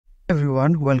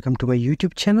Everyone, welcome to my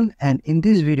YouTube channel, and in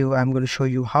this video I'm going to show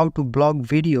you how to block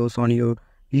videos on your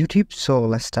YouTube. So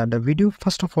let's start the video.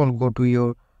 First of all, go to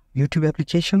your YouTube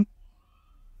application,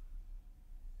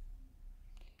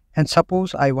 and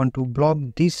suppose I want to block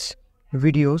these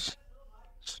videos.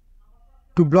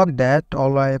 To block that,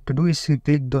 all I have to do is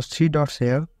click those three dots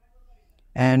here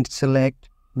and select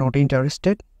not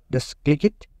interested. Just click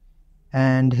it,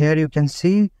 and here you can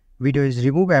see video is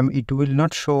removed and it will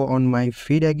not show on my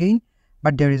feed again.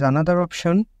 But there is another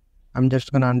option. I'm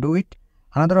just gonna undo it.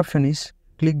 Another option is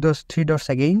click those three dots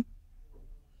again,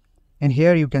 and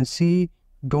here you can see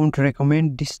don't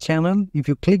recommend this channel. If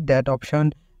you click that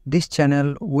option, this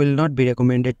channel will not be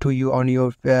recommended to you on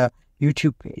your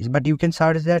YouTube page, but you can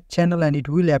search that channel and it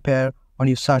will appear on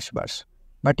your search bars,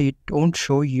 but it won't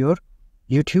show your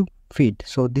YouTube feed.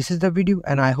 So this is the video,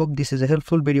 and I hope this is a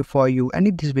helpful video for you. And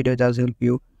if this video does help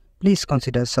you, please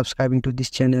consider subscribing to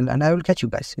this channel, and I will catch you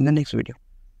guys in the next video.